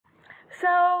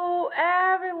Hello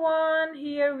everyone,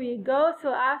 here we go.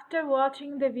 So after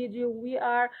watching the video, we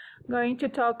are going to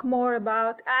talk more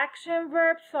about action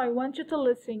verbs. So I want you to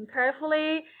listen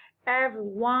carefully,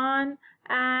 everyone,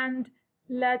 and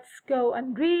let's go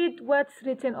and read what's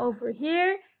written over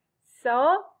here.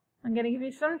 So I'm going to give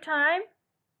you some time.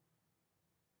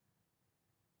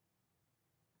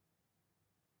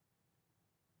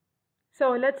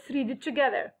 So let's read it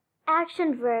together.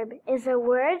 Action verb is a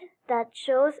word that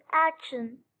shows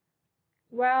action.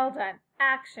 Well done.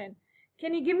 Action.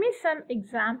 Can you give me some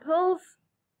examples?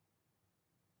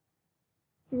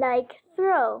 Like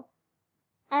throw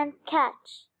and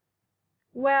catch.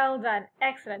 Well done.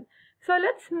 Excellent. So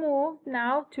let's move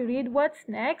now to read what's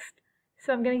next.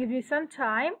 So I'm going to give you some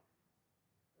time.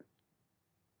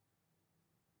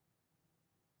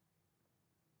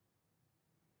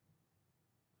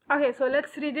 Okay, so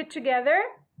let's read it together.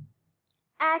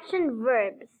 Action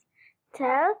verbs.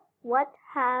 Tell what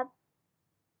have.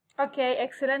 Okay,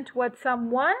 excellent. What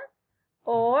someone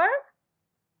or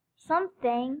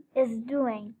something is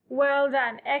doing. Well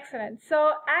done. Excellent.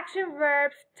 So action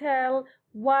verbs tell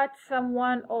what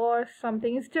someone or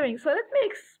something is doing. So let me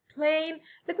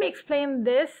explain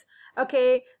this.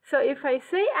 Okay, so if I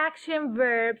say action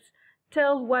verbs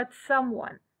tell what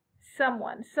someone.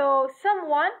 So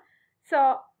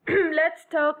let's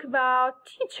talk about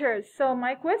teachers. So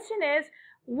my question is,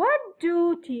 what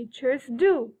do teachers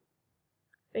do?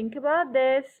 Think about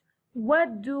this.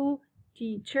 What do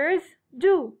teachers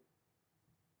do?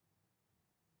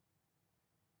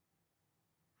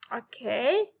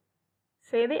 Okay,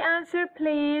 say the answer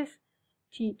please.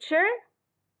 Teacher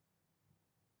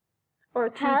or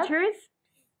teachers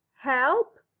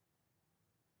help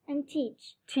and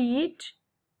teach. Teach,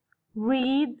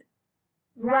 read,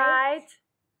 write.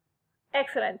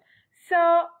 Excellent.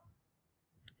 So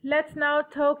let's now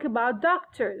talk about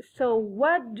doctors. So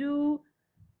what do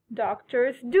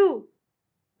doctors do?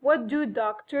 What do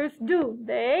doctors do?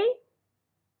 They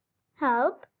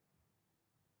help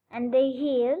and they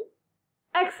heal.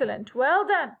 Excellent. Well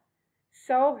done.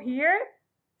 So here,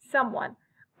 someone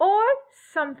or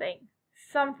something.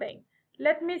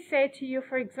 Let me say to you,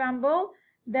 for example,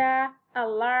 the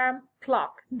alarm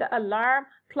clock. The alarm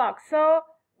clock. So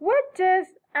what does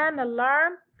an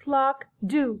alarm clock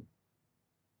do?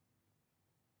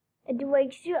 It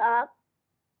wakes you up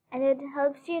and it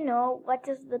helps you know what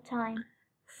is the time.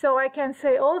 So I can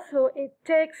say also it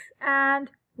ticks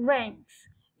and rings.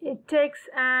 It ticks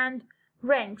and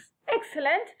rings.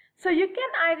 Excellent. So you can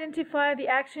identify the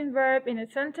action verb in a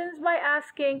sentence by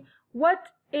asking what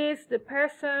is the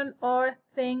person or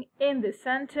thing in the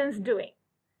sentence doing.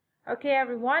 Okay,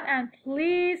 everyone, and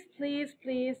please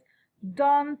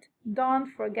don't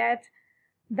forget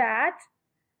that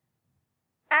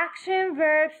action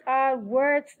verbs are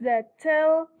words that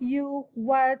tell you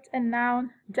what a noun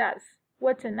does.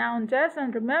 What a noun does,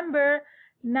 and remember,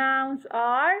 nouns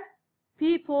are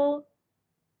people,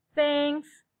 things,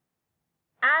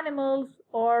 animals,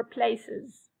 or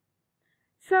places.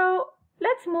 So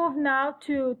let's move now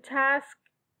to task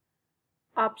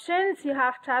options. You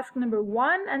have task number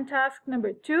 1 and task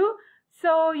number 2.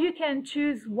 So you can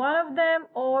choose one of them,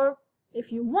 or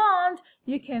if you want,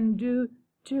 you can do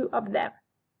 2 of them.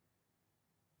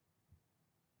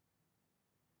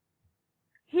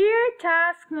 Here,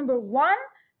 task number 1.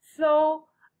 So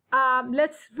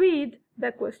let's read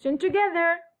the question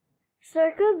together.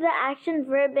 Circle the action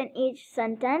verb in each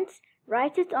sentence.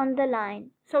 Write it on the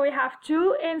line. So we have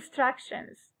 2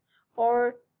 instructions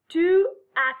or 2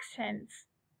 actions.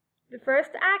 The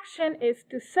first action is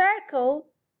to circle,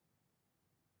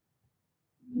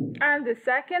 and the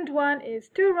second one is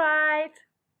to write.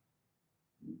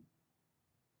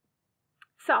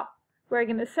 So we're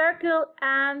going to circle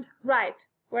and write.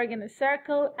 We're going to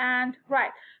circle and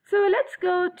write. So let's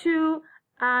go to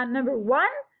number 1.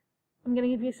 I'm going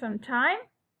to give you some time.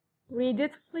 Read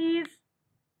it, please.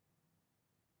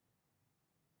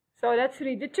 So let's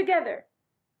read it together.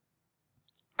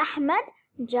 Ahmed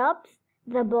drops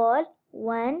the ball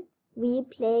when we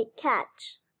play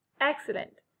catch.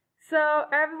 Excellent. So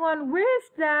everyone, where's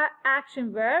the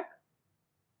action verb?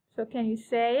 So can you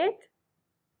say it?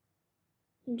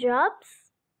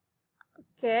 Drops.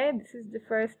 Okay, this is the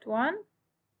first one.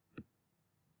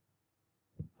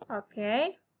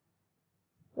 Okay.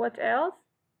 What else?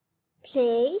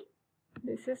 Play.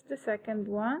 This is the second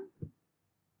one.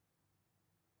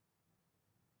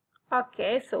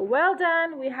 Okay, so well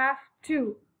done. We have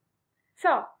 2.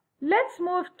 So let's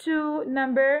move to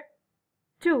number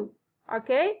 2.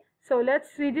 Okay, so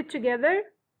let's read it together.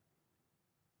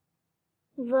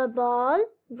 The ball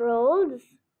rolls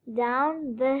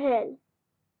down the hill.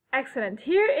 Excellent.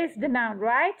 Here is the noun,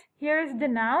 right? Here is the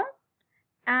noun.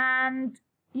 And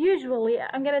usually,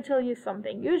 I'm going to tell you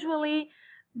something. Usually,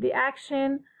 the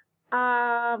action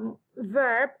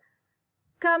verb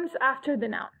comes after the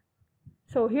noun.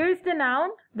 So here's the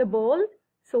noun, the ball.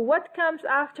 So what comes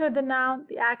after the noun?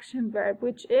 The action verb,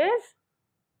 which is?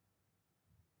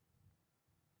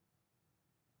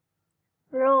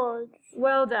 Rolls.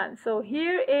 Well done. So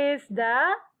here is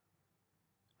the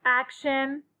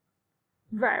action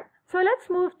verb. So let's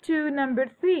move to number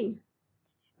 3.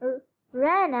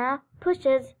 Rana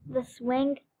pushes the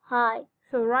swing high.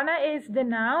 So Rana is the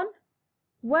noun.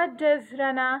 What does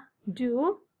Rana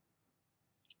do?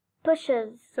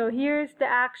 Pushes. So here's the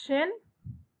action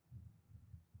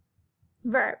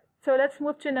verb. So let's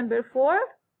move to number 4.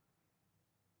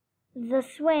 The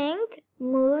swing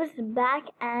moves back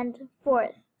and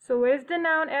forth. So where's the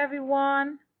noun,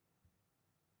 everyone?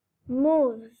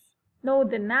 Moves. No,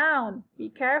 the noun. Be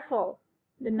careful.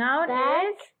 The noun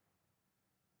Back.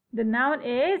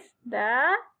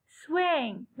 the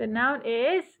swing. The noun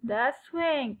is the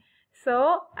swing.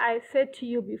 So I said to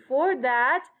you before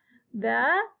that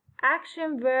the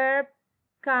action verb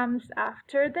comes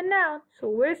after the noun. So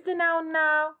where's the noun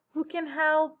now? Who can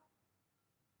help?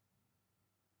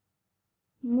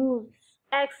 Moves.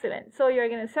 Excellent. So you're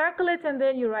going to circle it and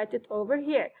then you write it over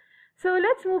here. So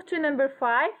let's move to number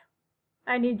 5.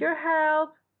 I need your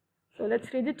help. So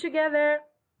let's read it together.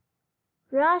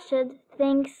 Rashid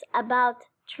thinks about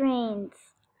trains.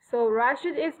 So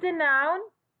Rashid is the noun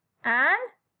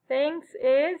and thinks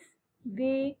is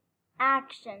the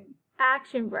Action.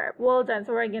 action verb. Well done.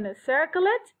 So we're going to circle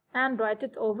it and write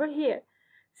it over here.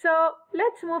 So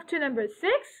let's move to number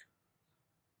 6.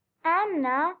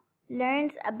 Amna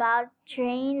learns about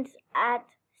trains at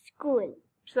school.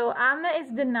 So Amna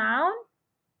is the noun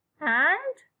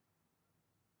and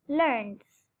Learns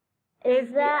is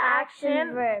the action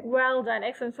action verb. Well done.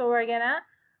 Excellent. So we're going to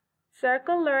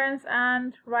circle learns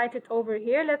and write it over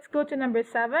here. Let's go to number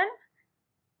 7.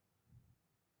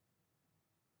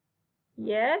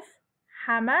 Yes.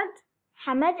 Hamad.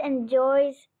 Hamad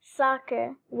enjoys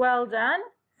soccer. Well done.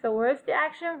 So where's the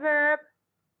action verb?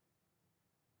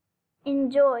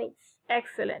 Enjoys.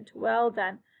 Excellent. Well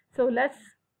done. So let's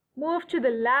move to the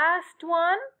last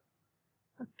one.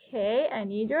 Okay, I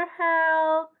need your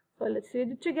help. So let's read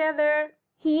it together.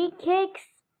 He kicks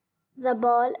the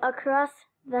ball across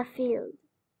the field.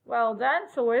 Well done.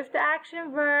 So where's the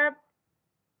action verb?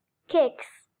 Kicks.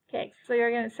 Okay, so you're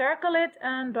going to circle it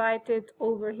and write it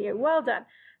over here. Well done.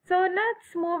 So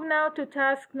let's move now to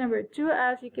task number 2.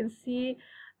 As you can see,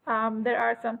 there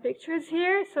are some pictures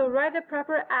here. So write the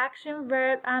proper action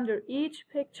verb under each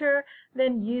picture,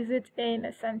 then use it in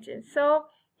a sentence. So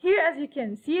here, as you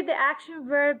can see, the action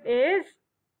verb is,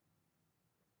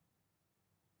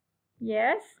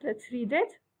 yes, let's read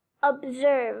it.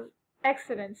 Observe.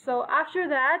 Excellent. So after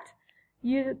that,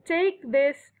 you take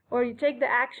this, or you take the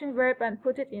action verb and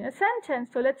put it in a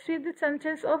sentence. So let's read the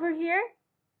sentence over here.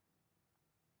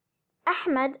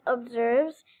 Ahmed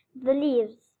observes the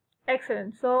leaves.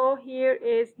 Excellent. So here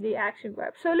is the action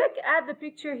verb. So look at the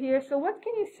picture here. So what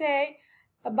can you say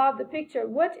about the picture?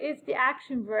 What is the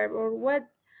action verb, or what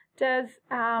does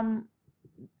a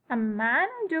man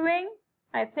doing?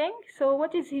 I think. So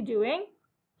what is he doing?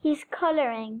 He's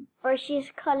coloring, or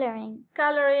she's coloring.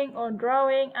 Coloring or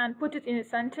drawing, and put it in a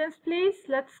sentence, please.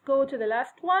 Let's go to the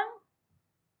last one.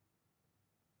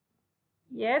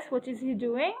 Yes, what is he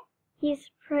doing? He's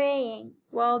praying.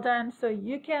 Well done. So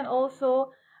you can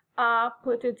also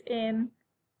put it in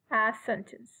a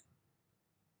sentence.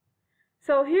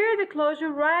 So here the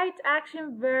closure, write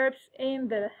action verbs in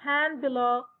the hand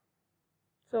below.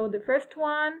 So the first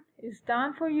one is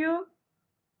done for you.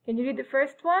 Can you read the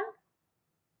first one?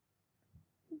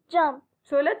 Jump.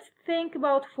 So let's think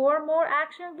about 4 more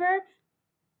action verbs.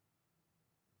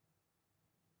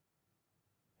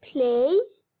 Play.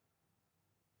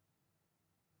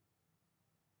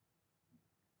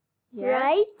 Yes.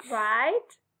 Write.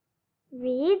 Write.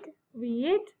 Read.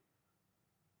 Read.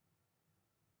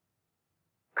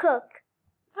 Cook.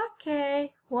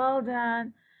 Okay, well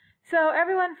done. So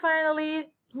everyone,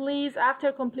 finally, please,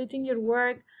 after completing your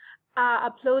work,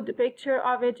 upload the picture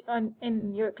of it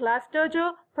in your class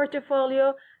dojo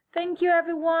portfolio. Thank you,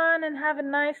 everyone, and have a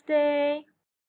nice day.